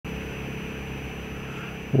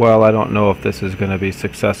Well, I don't know if this is going to be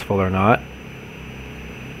successful or not.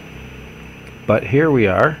 But here we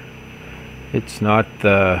are. It's not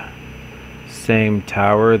the same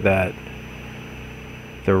tower that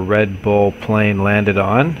the Red Bull plane landed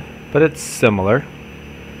on, but it's similar.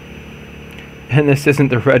 And this isn't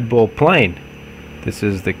the Red Bull plane. This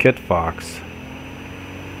is the Kitfox.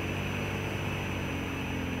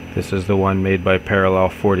 This is the one made by Parallel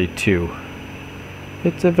 42.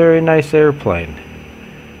 It's a very nice airplane.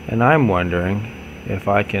 And I'm wondering if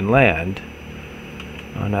I can land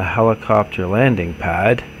on a helicopter landing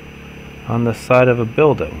pad on the side of a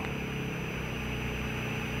building.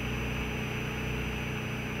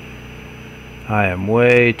 I am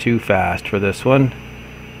way too fast for this one.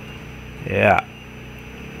 Yeah.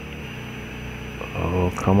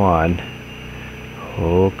 Oh, come on.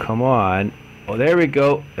 Oh, come on. Oh, there we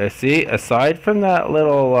go. See, aside from that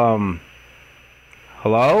little,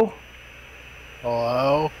 hello?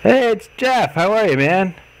 Hello? Hey, it's Jeff. How are you,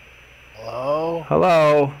 man? Hello?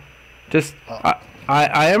 Hello. Just, I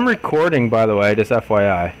am recording, by the way, just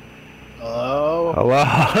FYI. Hello?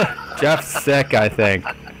 Hello? Jeff's sick, I think.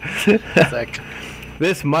 Sick.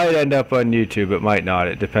 This might end up on YouTube. It might not.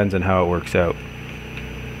 It depends on how it works out.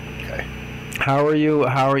 Okay. How are you?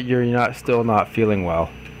 You're not still not feeling well?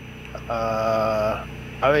 I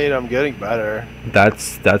mean, I'm getting better.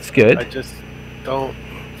 That's good. I just don't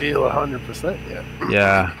feel 100% yet.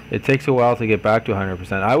 Yeah, it takes a while to get back to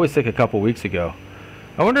 100%. I was sick a couple weeks ago.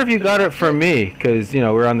 I wonder if you got it from me, because, you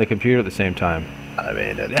know, we're on the computer at the same time. I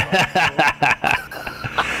mean,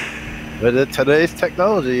 but today's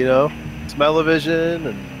technology, you know, smell-o-vision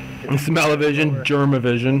and Smell-o-vision,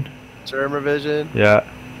 germ-o-vision. germ-o-vision. Yeah.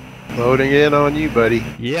 Loading in on you, buddy.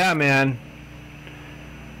 Yeah, man.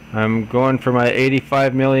 I'm going for my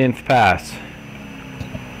 85 millionth pass.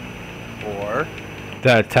 Or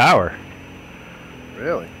That tower.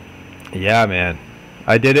 really? Yeah, man.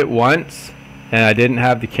 I did it once, and I didn't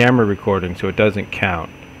have the camera recording, so it doesn't count.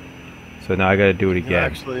 So now I gotta do it You again.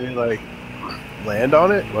 actually like land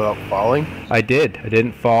on it without falling? I did. I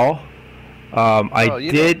didn't fall. I Oh,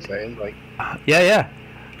 you know did. what I'm saying, like, Yeah.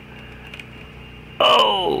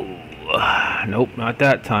 Oh, nope, not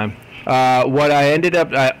that time. What I ended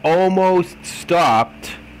up, I almost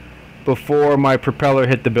stopped before my propeller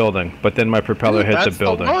hit the building, but then my propeller dude, hit the that's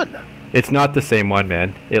building. one. It's not the same one,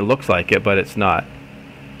 man. It looks like it, but it's not.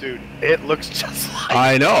 Dude, it looks just like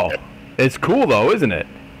I know. It's cool though, isn't it?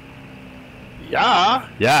 Yeah.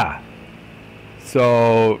 Yeah.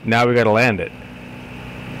 So now we gotta land it.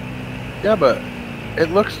 Yeah, but it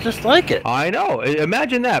looks just like it. I know.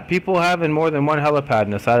 Imagine that. People having more than one helipad in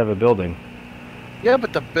the side of a building. Yeah,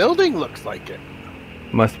 but the building looks like it.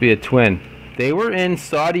 Must be a twin. They were in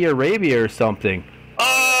Saudi Arabia or something.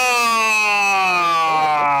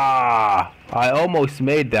 Ah! I almost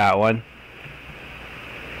made that one.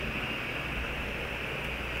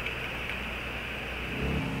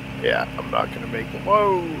 Yeah, I'm not gonna make it.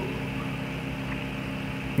 Whoa!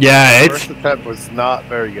 Yeah, First attempt was not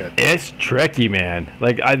very good. it's tricky, man.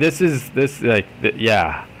 Like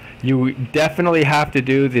yeah. You definitely have to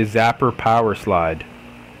do the zapper power slide.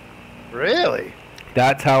 Really?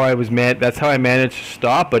 That's how I managed to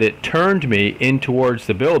stop, but it turned me in towards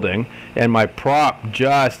the building, and my prop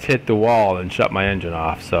just hit the wall and shut my engine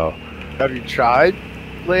off. So, Have you tried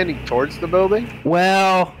landing towards the building?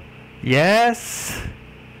 well, yes.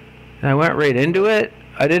 And I went right into it.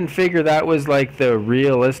 I didn't figure that was like the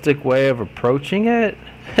realistic way of approaching it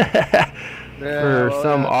for well,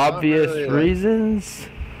 some yeah, not obvious really, like- reasons.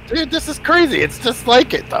 Dude, this is crazy. It's just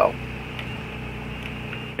like it, though.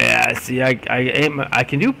 Yeah, see, I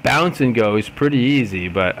can do bounce and goes pretty easy,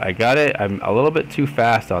 but I got it. I'm a little bit too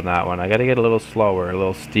fast on that one. I got to get a little slower, a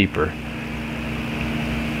little steeper.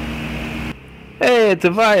 Hey, it's a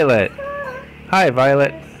Violet. Hi,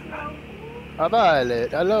 Violet. A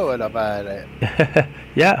violet. Hello, a violet.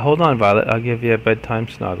 Yeah, hold on, Violet. I'll give you a bedtime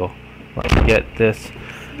snuggle. Let me get this.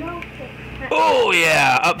 Oh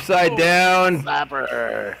yeah, upside down.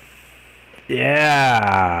 Slapper.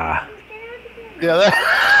 Yeah. Yeah,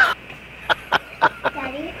 that.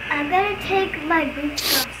 Daddy, I'm gonna take my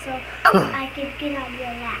boots off so I can get on your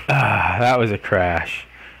lap. That was a crash.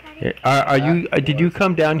 Are you? Did you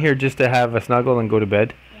come down here just to have a snuggle and go to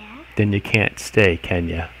bed? Yeah? Then you can't stay, can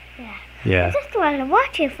you? Yeah. Yeah. I just want to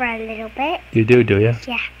watch you for a little bit. You do you?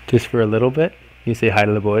 Yeah. Just for a little bit? You say hi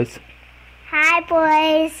to the boys? Hi,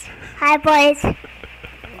 boys. Hi, boys.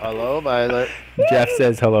 Hello, Violet. Jeff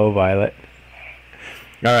says hello, Violet.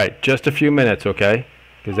 All right, just a few minutes, okay?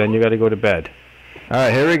 Because then you got to go to bed. All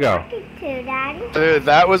right, here we go. Talking to, Daddy. Dude,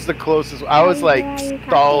 that was the closest. I was like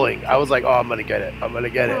stalling. I was like, oh, I'm gonna get it. I'm gonna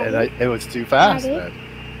get it. And it was too fast, Daddy? man.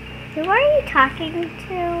 Who are you talking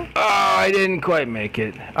to? Oh, I didn't quite make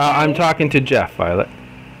it. I'm talking to Jeff, Violet.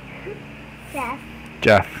 Jeff.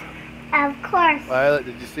 Jeff. Of course. Violet,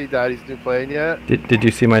 did you see Daddy's new plane yet? Did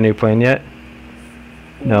you see my new plane yet?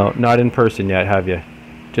 No, not in person yet, have you?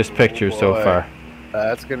 Just pictures so boy. far.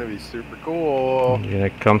 That's gonna be super cool. You're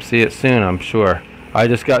gonna come see it soon, I'm sure. I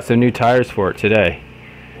just got some new tires for it today.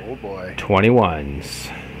 Oh boy. 21s.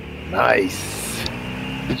 Nice.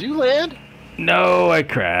 Did you land? No, I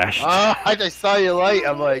crashed. Oh, I just saw you light.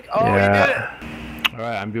 I'm like, oh, he did it.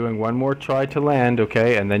 Alright, I'm doing one more try to land,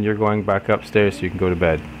 okay? And then you're going back upstairs so you can go to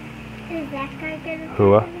bed. Is that guy gonna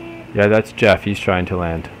Who? land? Yeah, that's Jeff. He's trying to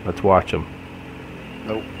land. Let's watch him.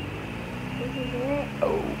 Nope. Did he do it?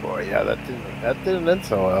 Oh boy, yeah, that didn't end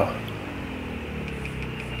so well.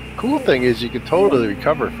 Cool thing is you can totally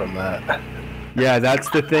recover from that. Yeah, that's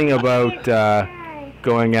the thing about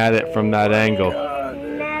going at it from that angle.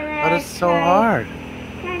 But it's so hard.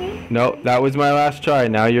 Daddy? No, that was my last try.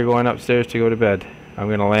 Now you're going upstairs to go to bed. I'm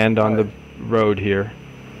going to land on the road here.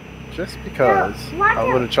 Just because No, watch I'm out.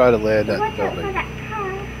 going to try to land at Watch the out for building. that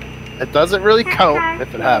car. It doesn't really That count car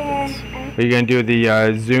if it happens. Are you going to do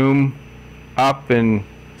the zoom up and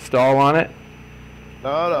stall on it?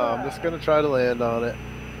 No, I'm just going to try to land on it.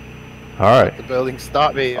 Alright. The building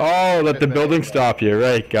stop me. Oh, let the building stop you.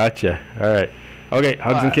 Right, gotcha. Alright. Okay, hugs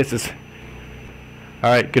and Alright. kisses.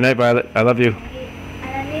 Alright, good night, Violet. I love you.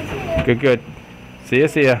 I love you too. Good. See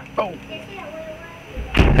ya. Oh.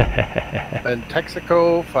 And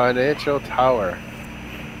Texaco Financial Tower.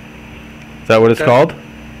 Is that what it's Okay. called?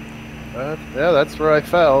 Yeah, that's where I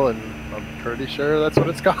fell, and I'm pretty sure that's what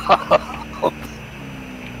it's called.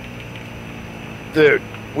 Dude,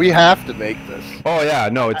 we have to make this. Oh, yeah.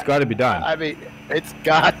 No, it's got to be done. I mean, it's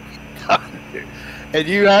got to be done, dude. And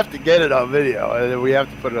you have to get it on video, and then we have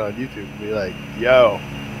to put it on YouTube and be like, yo,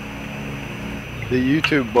 the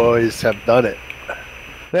YouTube boys have done it.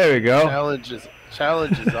 There we go. Challenge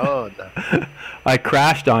is on. I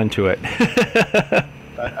crashed onto it.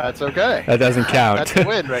 That's okay. That doesn't count. That's a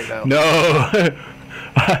win right now. No.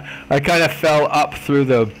 I kind of fell up through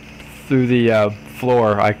the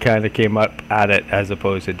floor. I kind of came up at it as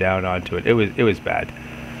opposed to down onto it. It was bad.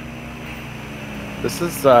 This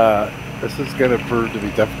is gonna prove to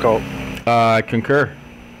be difficult. I concur.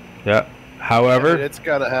 Yeah. However, It's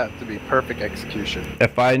gonna have to be perfect execution.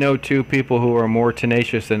 if I know two people who are more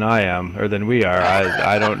tenacious than I am, or than we are,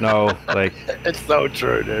 I don't know. Like, It's so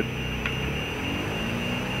true, dude.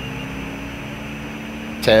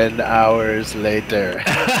 10 hours later.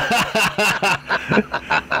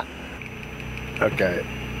 Okay,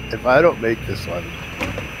 if I don't make this one,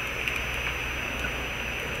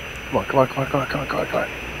 come on.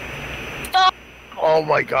 Oh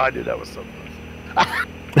my god, dude, that was so close.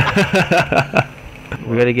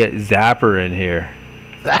 we gotta get Zapper in here.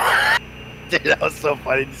 Dude, that was so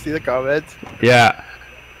funny. Did you see the comments? Yeah.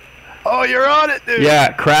 Oh, you're on it, dude.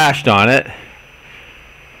 Yeah, crashed on it.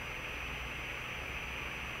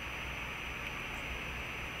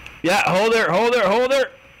 Yeah, hold her.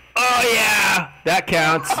 Oh yeah, that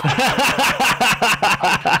counts.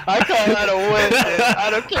 I call that a win, dude. I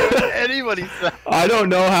don't care what anybody says. I don't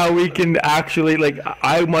know how we can actually, like,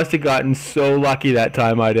 I must have gotten so lucky that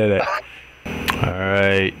time I did it. All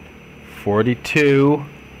right, 42,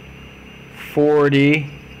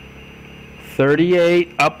 40,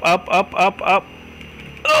 38, up. Oh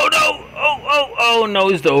no, oh,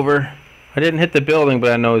 nosed over. I didn't hit the building,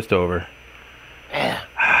 but I nosed over.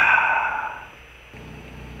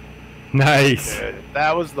 Nice. Dude,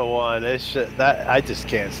 that was the one. That I just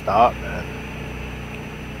can't stop, man.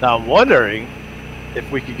 Now I'm wondering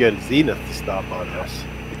if we could get a Zenith to stop on us,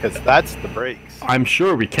 because that's the brakes. I'm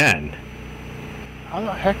sure we can. How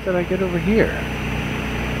the heck did I get over here?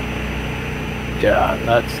 Yeah,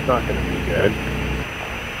 that's not gonna be good.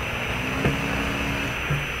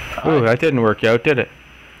 Ooh, that didn't work out, did it?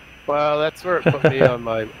 Well, that's where it put me on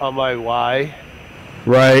my Y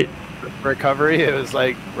Right. recovery. It was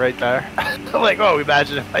like right there. I'm like, oh,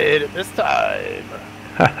 imagine if I hit it this time.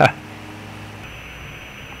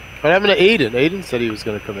 What happened to Aiden? Aiden said he was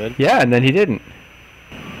going to come in. Yeah, and then he didn't.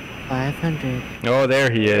 500. Oh, there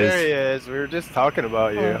he There is. he is. We were just talking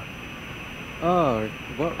about you. Oh,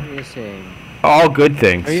 what were you saying? All good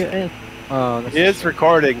things. Are you in? Oh, He is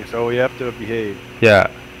recording, so we have to behave. Yeah.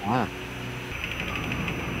 Ah.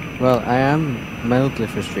 Well, I am mildly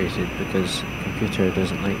frustrated because the computer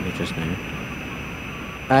doesn't like me just now.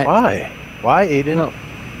 Why? Why, Aiden?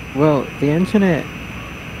 Well, the internet.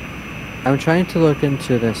 I'm trying to log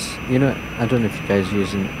into this. You know, I don't know if you guys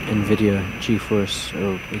use NVIDIA GeForce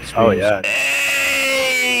or Experience. Oh, yeah.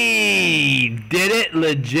 Hey! Did it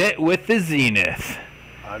legit with the Zenith.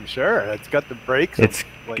 I'm sure. It's got the brakes. It's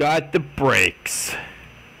got the brakes.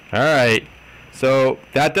 All right. So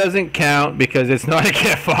that doesn't count because it's not a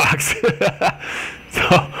Kitfox.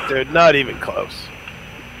 So dude, not even close.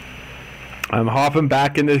 I'm hopping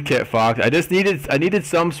back into the Kitfox. I needed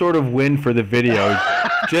some sort of win for the video,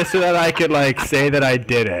 just so that I could like say that I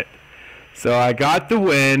did it. So I got the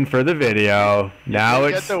win for the video. Now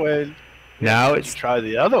Get the win. Now it's try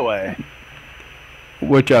the other way.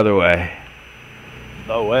 Which other way?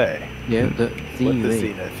 The way. Yeah, the With the way.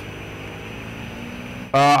 Zenith.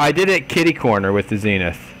 I did it kitty corner with the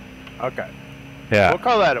Zenith. Okay. Yeah. We'll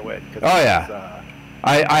call that a win. Oh yeah.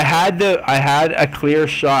 I had a clear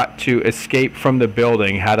shot to escape from the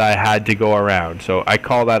building had I had to go around, so I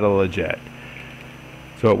call that a legit.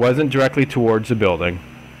 So it wasn't directly towards the building,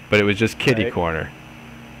 but it was just kitty corner.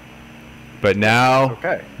 But now,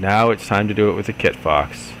 now it's time to do it with the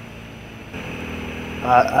Kitfox.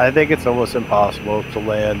 I think it's almost impossible to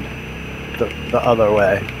land the other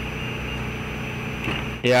way.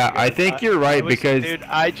 Yeah, I think you're right because dude,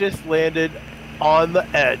 I just landed on the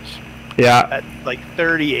edge. Yeah. At like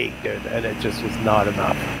 38, dude, and it just was not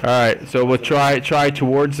enough. All right, so we'll try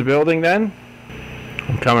towards the building then.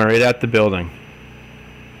 I'm coming right at the building.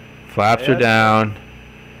 Flaps are down.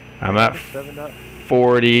 I'm at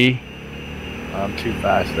 40. I'm too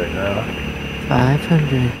fast right now.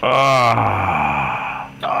 500. Ah.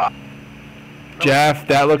 Jeff,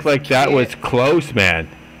 that looked like that was close, man.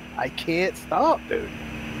 I can't stop, dude.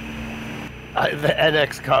 The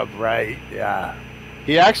NX Cub, right? Yeah.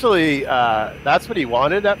 He actually, that's what he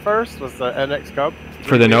wanted at first, was the NX Cub.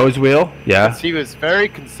 For the nose wheel? Yeah. He was very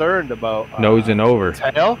concerned about nose and over.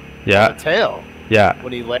 Tail? Yeah. The tail. Yeah.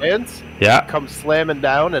 When he lands, yeah, comes slamming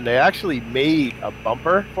down, and they actually made a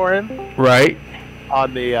bumper for him. Right.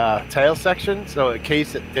 On the tail section, so in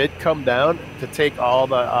case it did come down, to take all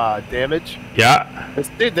the damage. Yeah.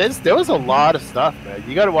 Dude, there was a lot of stuff, man.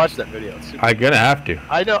 You got to watch that video. I'm gonna have to.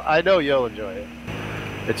 I know you'll enjoy it.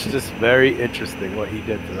 It's just very interesting what he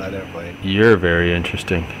did to that airplane. You're very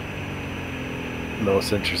interesting.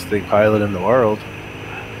 Most interesting pilot in the world.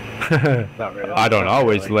 Not really. I don't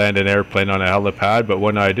always land an airplane on a helipad, but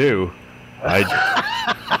when I do,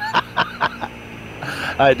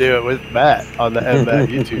 I do it with Matt on the MMAT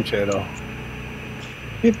YouTube channel.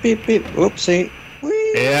 Beep, beep, beep. Whoopsie.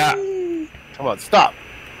 Whee! Yeah. Come on, stop.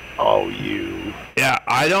 Oh, you. Yeah,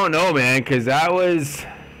 I don't know, man, because that was...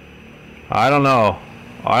 I don't know.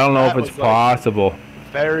 I don't know if it's possible.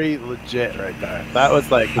 Very legit right there. That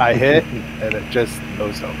was like, I hit, and it just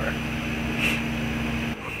goes over.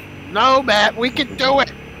 No, Matt, we can do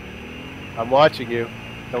it. I'm watching you.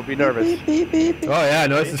 Don't be nervous. Beep, beep, beep, beep. Oh yeah,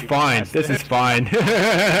 no, this is fine. This is fine. Nailed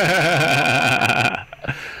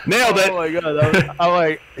it. Oh my god, I'm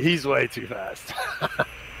like, he's way too fast.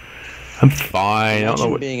 I'm fine. I don't know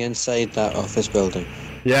Imagine what... being inside that office building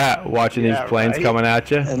Yeah, watching these planes coming at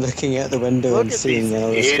you. and looking out the window Look and at seeing these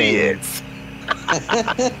all the idiots.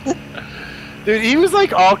 Dude, he was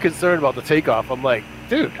like all concerned about the takeoff. I'm like,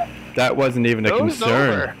 dude, That wasn't even a concern.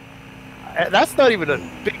 over. That's not even a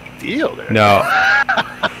big deal, dude. No.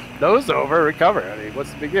 Nose over, recover. I mean,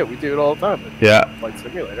 what's the big deal? We do it all the time. Yeah. Flight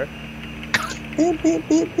simulator. Beep, beep,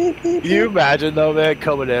 beep, beep, beep, Can you imagine though, man,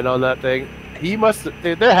 coming in on that thing? He must have,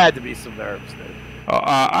 dude, there had to be some nerves, dude.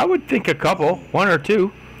 I would think a couple. One or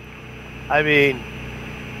two. I mean,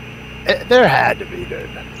 there had to be, dude.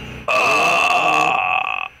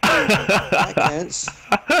 That counts.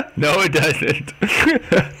 No, it doesn't.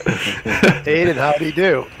 Aiden, how'd he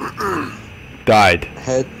do? Died.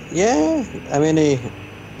 Yeah, I mean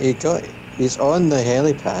he's on the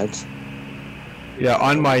helipad. Yeah,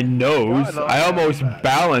 on my nose. I almost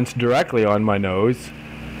balanced directly on my nose.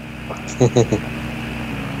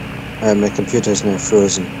 My computer's now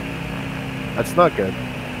frozen. That's not good.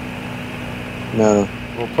 No.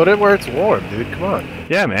 Well, put it where it's warm, dude. Come on.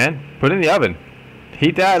 Yeah, man. Put it in the oven.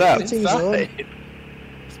 Heat that up. Inside.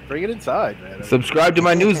 Just bring it inside, man. Subscribe to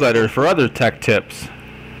my newsletter for other tech tips.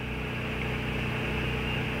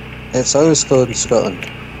 It's always cold in Scotland.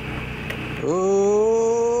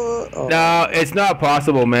 Ooh, oh. No, it's not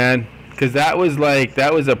possible, man. Because that was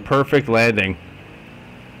a perfect landing.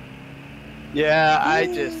 Yeah,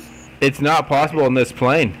 It's not possible in this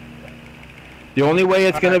plane. The only way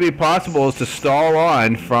it's going to be possible is to stall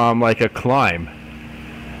on from like a climb.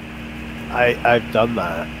 I've done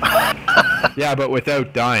that. Yeah, but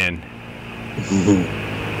without dying.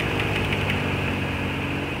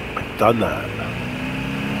 I've done that.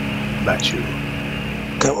 Met you.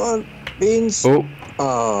 Come on, beans. Oh,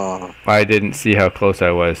 Oh, I didn't see how close I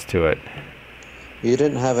was to it. you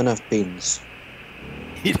didn't have enough beans.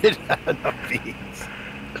 He didn't have enough beans.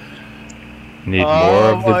 Need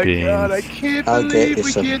more of the my beans. God, I can't I'll get believe you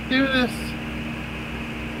we some. can't do this.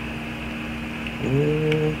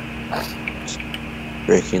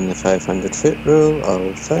 Breaking the 500-foot rule,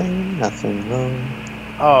 all fine, nothing wrong.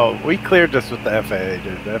 Oh, we cleared this with the FAA,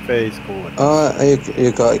 dude. The FAA is cool with this. Oh,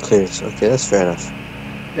 you got it cleared. Okay, that's fair enough.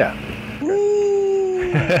 Yeah,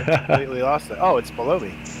 Whee! completely lost it. Oh, it's below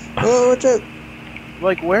me. Oh, watch out!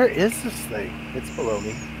 Like, where is this thing? It's below me.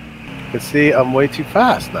 You can see I'm way too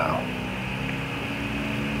fast now.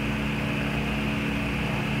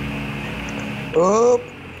 Oh,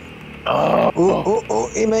 Oh,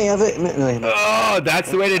 he may have it. No, he may. Oh, that's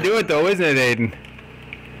the way to do it, though, isn't it, Aiden?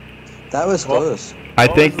 That was Well- close. I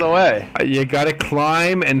what think was the way? you gotta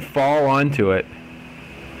climb and fall onto it.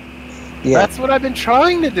 Yeah. That's what I've been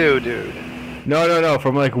trying to do, dude. No,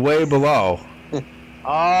 from like way below.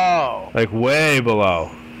 Oh. Like way below.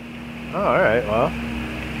 Oh, all right. Well,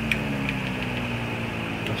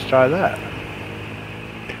 let's try that.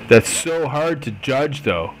 That's so hard to judge,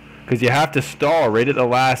 though, because you have to stall right at the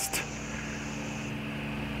last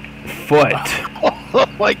foot. Oh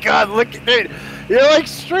my God! Look at it. You're like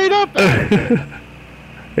straight up. At it.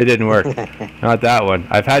 It didn't work. Not that one.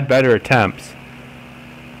 I've had better attempts.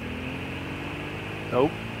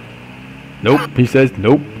 Nope. Nope. He says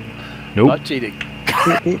nope. Nope. Not cheating.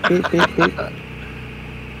 Beep, beep, beep, beep.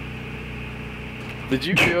 Did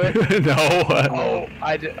you do it? No. Oh,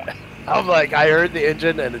 I did. I'm like, I heard the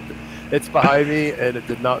engine and it's behind me and it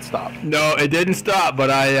did not stop. No, it didn't stop, but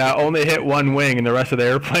I only hit one wing and the rest of the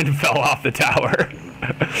airplane fell off the tower.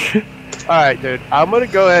 All right, dude. I'm gonna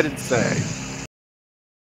go ahead and say.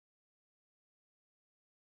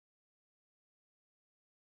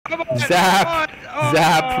 Come on, Zap. come on. Oh.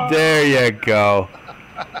 Zap. There you go.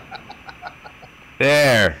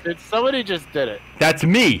 There. Dude, somebody just did it That's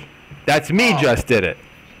me. That's me just did it.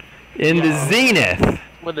 In the zenith.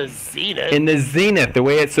 with a Zenith. In the zenith, the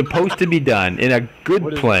way it's supposed to be done. In a good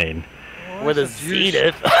What is- plane. With a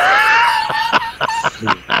Zenith.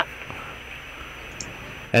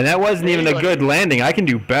 And that wasn't even a Anybody- good landing. I can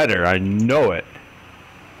do better. I know it.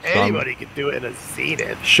 Anybody could do it in a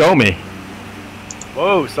Zenith. Show me.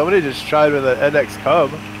 Whoa! Somebody just tried with an NX Cub.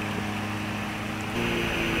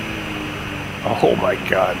 Oh my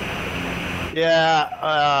God.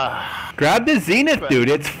 Yeah. Grab the zenith, dude.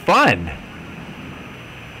 It's fun.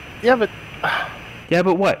 Yeah, but Yeah,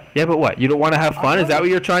 but what? Yeah, but what? You don't want to have fun? Is that what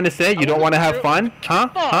you're trying to say? You don't want to have fun? Huh?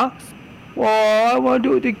 Huh? Well, I want to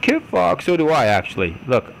do it the Kitfox. So do I, actually.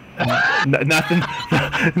 Look, nothing,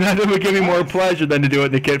 nothing would give me more pleasure than to do it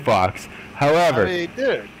in the Kitfox. However, I mean,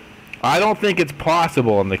 dude, I don't think it's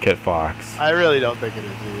possible in the Kitfox. I really don't think it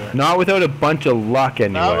is either. Not without a bunch of luck,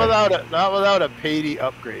 anyway. Not without a payday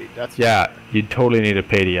upgrade. That's Yeah, you totally need a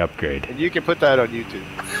payday upgrade. And you can put that on YouTube.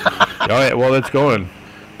 Oh yeah, well, it's going.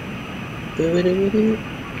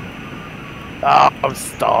 Oh, I'm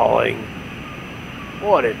stalling.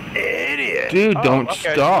 What an idiot! Dude, Oh, don't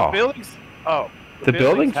okay, stall. The building's, The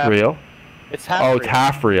building's half, real. It's half. Oh, real. it's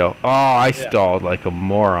half real. Oh, I Yeah. stalled like a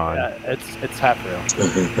moron. Yeah, it's half real.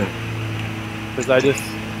 Because I just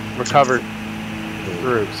recovered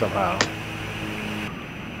through somehow.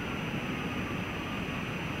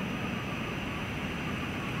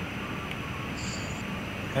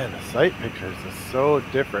 Man, the sight pictures is so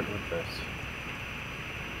different with this.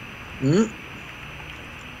 Hmm?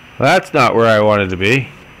 Well, that's not where I wanted to be.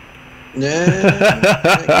 Yeah,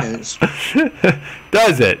 that counts.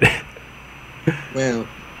 Does it? Well,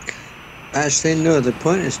 actually, no, the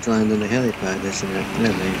point is to land on the helipad, isn't it?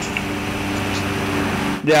 Never mind.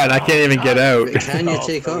 Yeah, and I can't even get out. But can you Oh,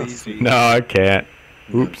 take so off? easy. No, I can't.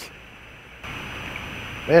 Oops.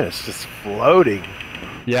 Man, it's just floating.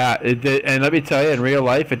 Yeah, and let me tell you, in real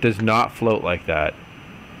life, it does not float like that.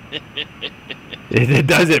 It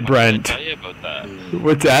doesn't, Brent. What did I tell you about that?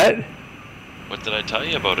 What's that? What did I tell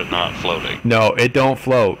you about it not floating? No, it don't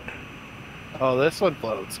float. Oh, this one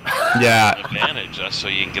floats. Yeah, Advantage, that's so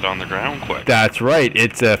you can get on the ground quick. that's right.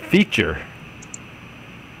 It's a feature.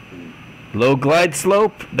 Low glide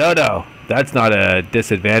slope? No. That's not a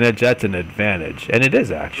disadvantage. That's an advantage. And it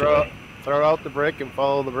is, actually. Throw out the brick and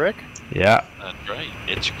follow the brick. Yeah, That's right.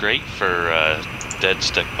 It's great for dead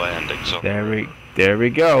stick landings. there we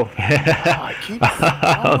go. Oh, I keep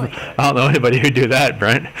stalling it. I don't know anybody who'd do that,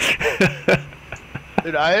 Brent.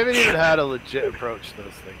 Dude, I haven't even had a legit approach to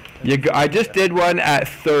this thing. I just did one at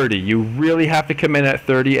 30. You really have to come in at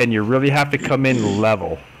 30, and you really have to come in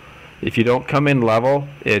level. If you don't come in level,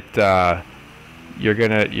 you're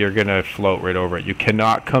gonna float right over it. You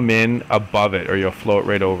cannot come in above it, or you'll float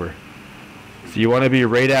right over. So you want to be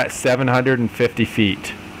right at 750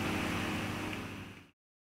 feet.